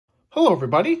Hello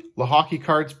everybody, La Hockey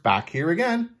Cards back here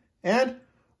again, and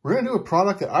we're going to do a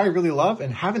product that I really love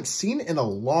and haven't seen in a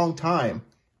long time.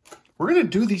 We're going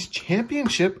to do these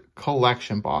championship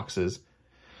collection boxes.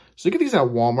 So you get these at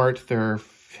Walmart, they're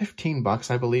 15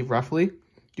 bucks I believe roughly.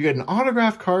 You get an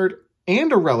autograph card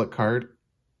and a relic card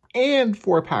and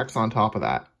 4 packs on top of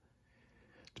that.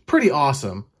 It's pretty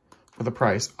awesome for the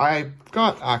price. I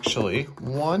got actually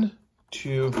 1,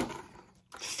 2,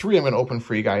 3 I'm going to open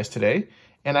for you guys today.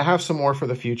 And I have some more for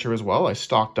the future as well. I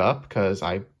stocked up because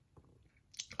I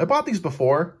bought these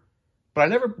before, but I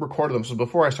never recorded them. So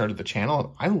before I started the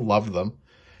channel, I loved them.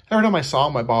 Every time I saw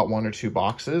them, I bought 1 or 2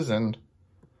 boxes. And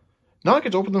now I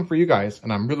get to open them for you guys.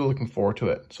 And I'm really looking forward to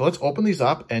it. So let's open these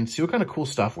up and see what kind of cool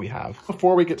stuff we have.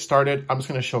 Before we get started, I'm just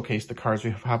going to showcase the cards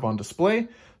we have on display.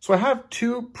 So I have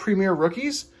 2 Premier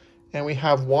Rookies. And we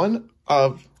have one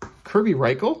of Kirby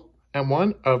Reichel and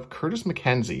one of Curtis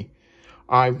McKenzie.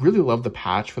 I really love the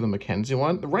patch for the McKenzie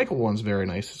one. The Reichel one's very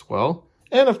nice as well.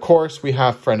 And of course, we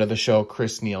have friend of the show,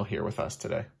 Chris Neal, here with us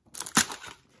today.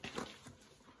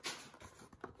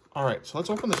 All right, so let's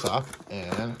open this up.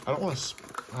 And I don't want to,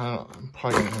 I'm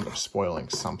probably going to end up spoiling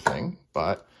something,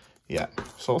 but yeah.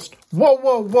 So let's,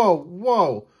 whoa.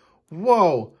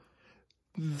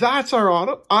 That's our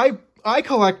auto. I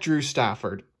collect Drew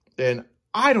Stafford, and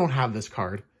I don't have this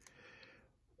card.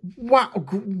 Wow,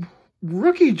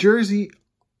 rookie jersey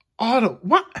auto.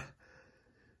 What?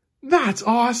 That's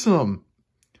awesome.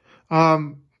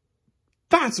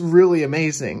 That's really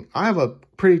amazing. I have a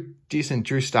pretty decent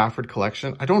Drew Stafford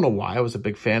collection. I don't know why I was a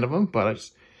big fan of him, but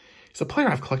he's a player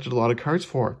I've collected a lot of cards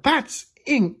for. That's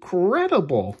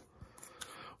incredible.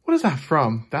 What is that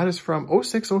from? That is from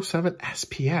 06-07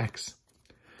 SPX.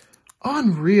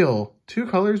 Unreal. 2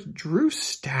 colors, Drew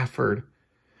Stafford.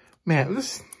 Man, I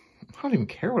don't even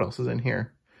care what else is in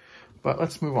here. But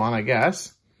let's move on, I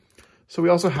guess. So we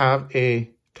also have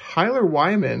a Tyler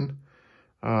Wyman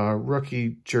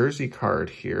rookie jersey card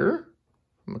here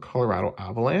from the Colorado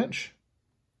Avalanche.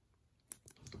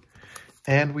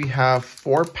 And we have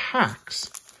 4 packs.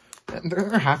 And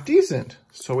they're half decent.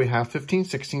 So we have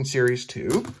 15-16 Series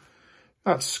 2.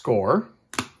 That's Score.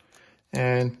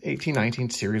 And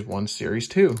 18-19 Series 1, Series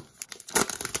 2. All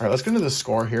right, let's get into the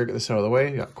Score here. Get this out of the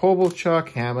way. You got Kovalchuk,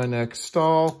 Hamonic,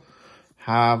 Stahl,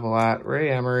 Havelat, Ray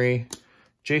Emery,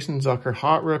 Jason Zucker,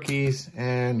 Hot Rookies,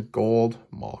 and Gold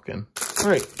Malkin. All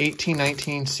right,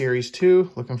 18-19 Series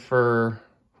 2. Looking for,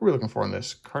 who are we looking for in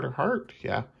this? Carter Hart?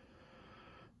 Yeah.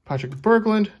 Patrick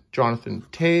Berglund, Jonathan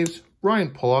Taves, Ryan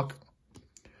Pulock,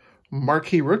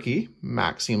 Marquee Rookie,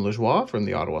 Maxime Lajoie from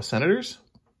the Ottawa Senators,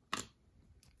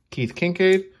 Keith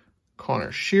Kincaid,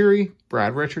 Connor Sheary,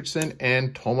 Brad Richardson,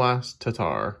 and Tomas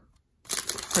Tatar.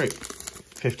 All right,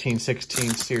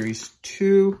 15-16 Series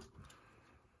 2.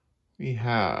 We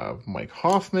have Mike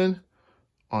Hoffman,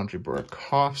 Andre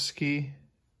Burakovsky,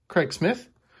 Craig Smith,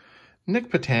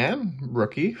 Nick Patan,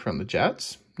 rookie from the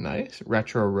Jets. Nice.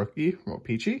 Retro rookie from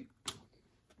Opeachy.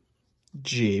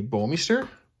 Jay Bomeister,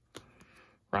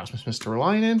 Rasmus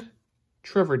Mr.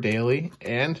 Trevor Daley,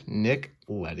 and Nick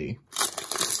Leddy.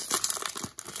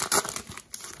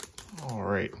 All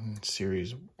right,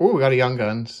 Series. Oh, we got a Young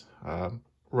Guns.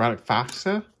 Radek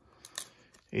Faksa,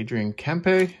 Adrian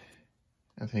Kempe,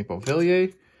 Anthony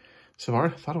Beauvillier. So I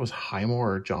thought it was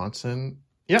Highmore or Johnson.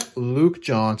 Yep, Luke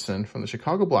Johnson from the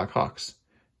Chicago Blackhawks.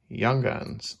 Young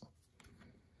Guns.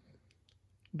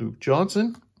 Luke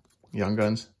Johnson, Young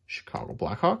Guns, Chicago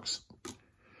Blackhawks.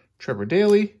 Trevor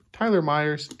Daley, Tyler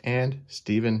Myers, and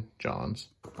Stephen Johns.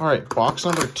 All right, box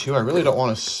number 2. I really don't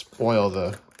want to spoil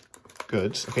the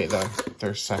goods. Okay,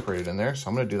 they're separated in there, so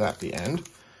I'm going to do that at the end.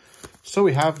 So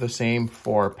we have the same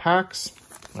 4 packs.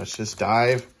 Let's just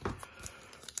dive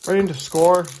right into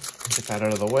Score. Get that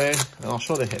out of the way, and I'll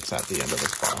show the hits at the end of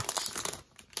this box.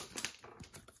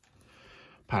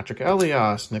 Patrick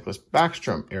Elias, Nicholas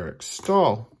Backstrom, Eric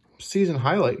Stahl, Season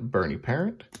Highlight, Bernie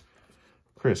Parent,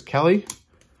 Chris Kelly,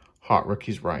 Hot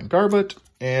Rookies, Ryan Garbutt,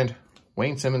 and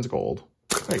Wayne Simmons Gold.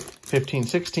 All right,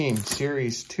 15-16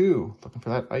 Series 2. Looking for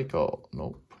that Eichel.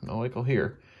 Nope, no Eichel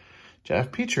here.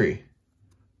 Jeff Petrie,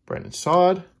 Brendan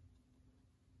Saad,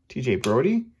 TJ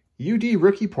Brody, UD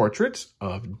Rookie Portraits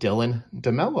of Dylan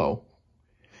DeMello.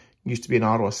 Used to be an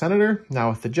Ottawa Senator, now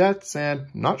with the Jets, and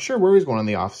not sure where he's going in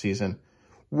the offseason.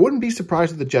 Wouldn't be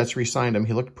surprised if the Jets re-signed him.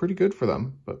 He looked pretty good for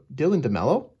them. But Dylan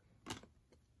DeMello,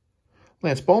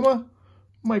 Lance Boma,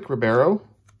 Mike Ribeiro,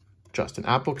 Justin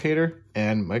Applicator,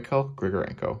 and Michael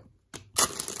Grigorenko.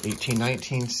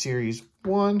 18-19 Series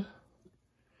 1.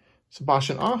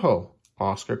 Sebastian Aho,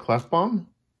 Oscar Klefbom,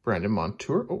 Brandon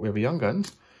Montour. Oh, we have a Young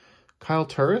Guns. Kyle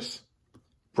Turris,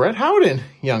 Brett Howden,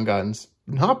 Young Guns.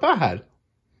 Not bad.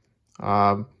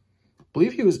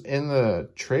 Believe he was in the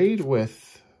trade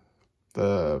with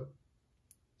the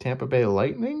Tampa Bay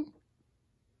Lightning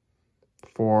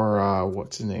for,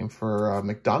 what's his name, for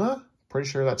McDonough. Pretty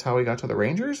sure that's how he got to the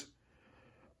Rangers.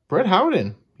 Brett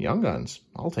Howden, Young Guns.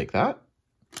 I'll take that.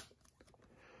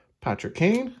 Patrick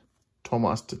Kane,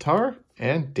 Tomas Tatar,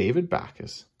 and David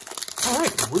Backes. All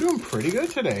right, we're doing pretty good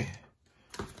today.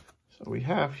 So we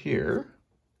have here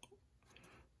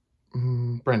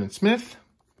Brendan Smith,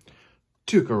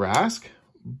 Tuukka Rask,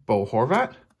 Bo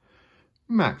Horvat,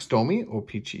 Max Domi,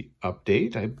 OPG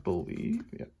update, I believe.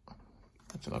 Yeah,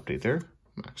 that's an update there.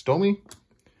 Max Domi,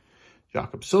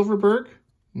 Jakob Silfverberg,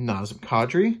 Nazem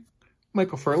Kadri,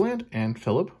 Michael Furland, and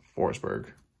Philip Forsberg.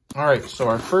 All right, so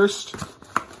our first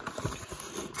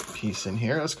piece in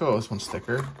here. Let's go with this one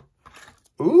sticker.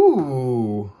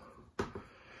 Ooh,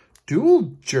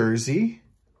 dual jersey,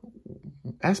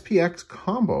 SPX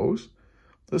combos,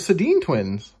 the Sedin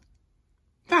twins.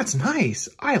 That's nice.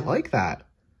 I like that.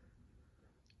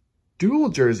 Dual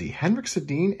jersey, Henrik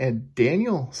Sedin and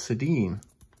Daniel Sedin.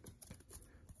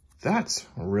 That's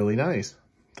really nice.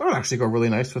 That would actually go really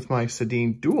nice with my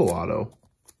Sedin dual auto.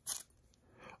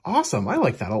 Awesome. I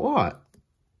like that a lot.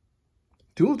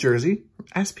 Dual jersey,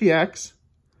 SPX,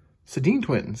 Sedin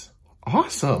twins.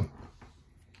 Awesome.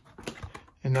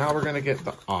 And now we're going to get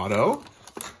the auto.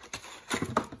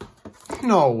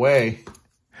 No way.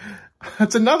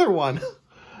 That's another one.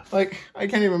 Like, I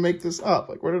can't even make this up.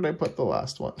 Like, where did I put the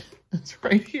last one? It's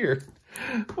right here.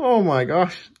 Oh my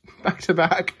gosh. Back to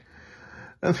back.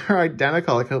 And they're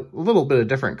identical. Like, a little bit of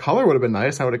different color would have been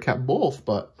nice. I would have kept both,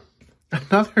 but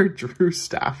another Drew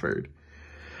Stafford.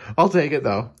 I'll take it,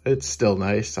 though. It's still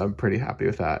nice. I'm pretty happy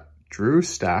with that. Drew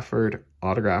Stafford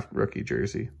autographed rookie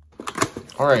jersey.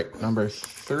 All right, number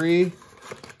 3.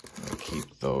 I'll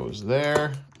keep those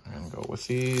there and go with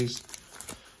these.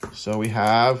 So we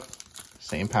have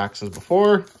same packs as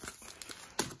before.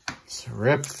 Let's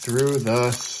rip through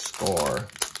the score.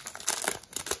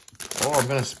 Oh, I'm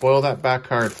going to spoil that back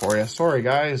card for you. Sorry,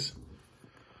 guys.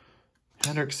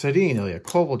 Henrik Sedin, Ilya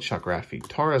Kovalchuk, Rafi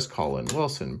Torres, Colin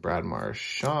Wilson, Brad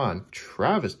Marchand,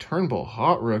 Travis Turnbull,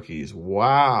 hot rookies.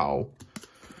 Wow.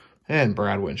 And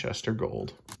Brad Winchester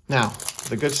gold. Now,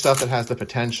 the good stuff that has the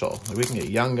potential. Like, we can get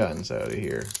Young Guns out of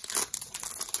here.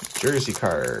 Jersey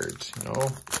cards, you know.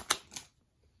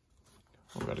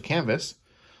 We got a canvas.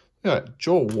 We got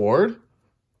Joel Ward,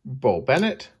 Bo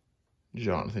Bennett,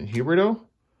 Jonathan Huberdeau,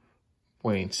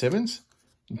 Wayne Simmons,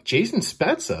 Jason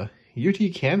Spezza,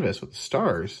 UT canvas with the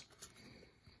stars.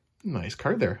 Nice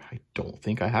card there. I don't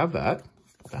think I have that.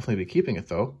 I'll definitely be keeping it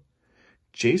though.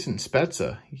 Jason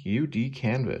Spezza, UD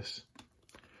canvas.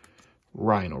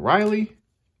 Ryan O'Reilly,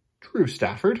 Drew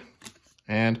Stafford,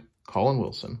 and Colin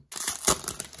Wilson.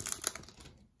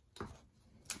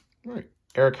 All right,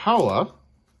 Eric Howla,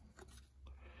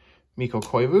 Mikko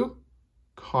Koivu,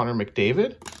 Connor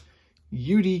McDavid,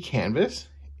 UD canvas,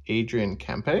 Adrian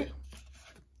Kempe.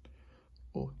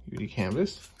 Oh, UD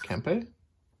canvas, Kempe.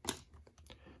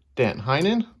 Dan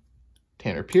Heinen,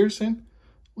 Tanner Pearson,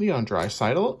 Leon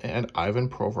Draisaitl, and Ivan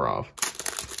Provorov.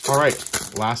 All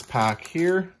right, last pack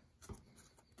here.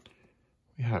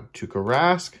 We have Tuukka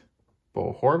Rask,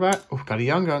 Bo Horvat. Oh, got a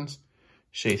Young Guns.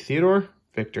 Shea Theodore,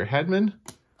 Victor Hedman,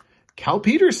 Cal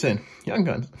Peterson, Young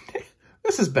Guns.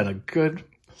 This has been a good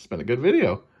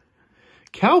video.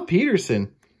 Cal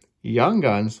Peterson, Young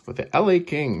Guns with the LA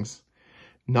Kings.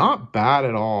 Not bad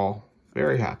at all.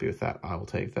 Very happy with that. I will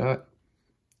take that.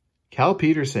 Cal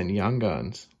Peterson, Young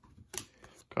Guns.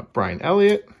 Got Brian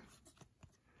Elliott,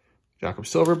 Jakob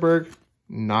Silfverberg,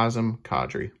 Nazem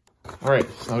Kadri. All right,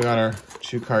 so we got our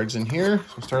 2 cards in here. So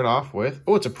we'll start off with,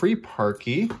 oh, it's a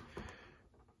pre-Parky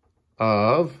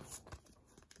of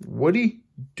Woody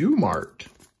Dumart.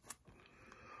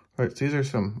 All right, so these are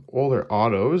some older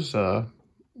autos.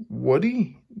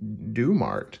 Woody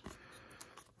Dumart.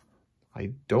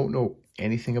 I don't know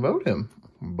anything about him,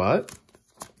 but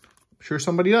I'm sure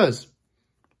somebody does.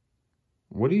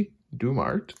 Woody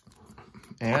Dumart.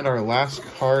 And our last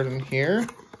card in here,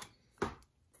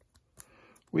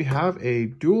 we have a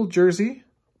dual jersey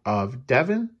of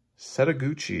Devin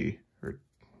Setaguchi, or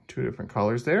 2 different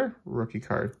colors there. Rookie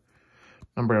card,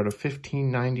 numbered out of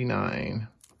 1599,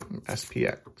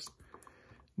 SPX.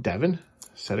 Devin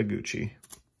Setaguchi.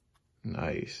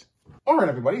 Nice. All right,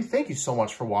 everybody, thank you so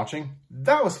much for watching.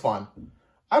 That was fun.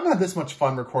 I haven't had this much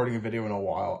fun recording a video in a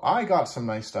while. I got some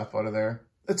nice stuff out of there.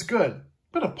 It's good.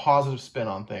 Bit of positive spin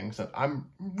on things, and I'm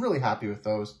really happy with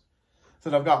those.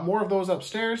 So I've got more of those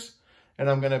upstairs, and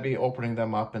I'm going to be opening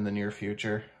them up in the near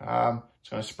future. Just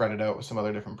going to spread it out with some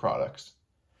other different products.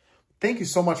 Thank you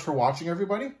so much for watching,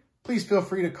 everybody. Please feel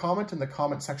free to comment in the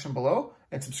comment section below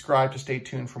and subscribe to stay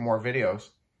tuned for more videos.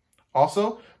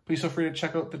 Also, please feel free to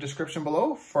check out the description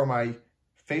below for my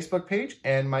Facebook page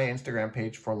and my Instagram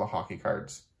page for La Hockey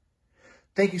Cards.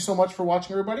 Thank you so much for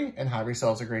watching, everybody, and have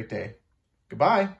yourselves a great day. Goodbye.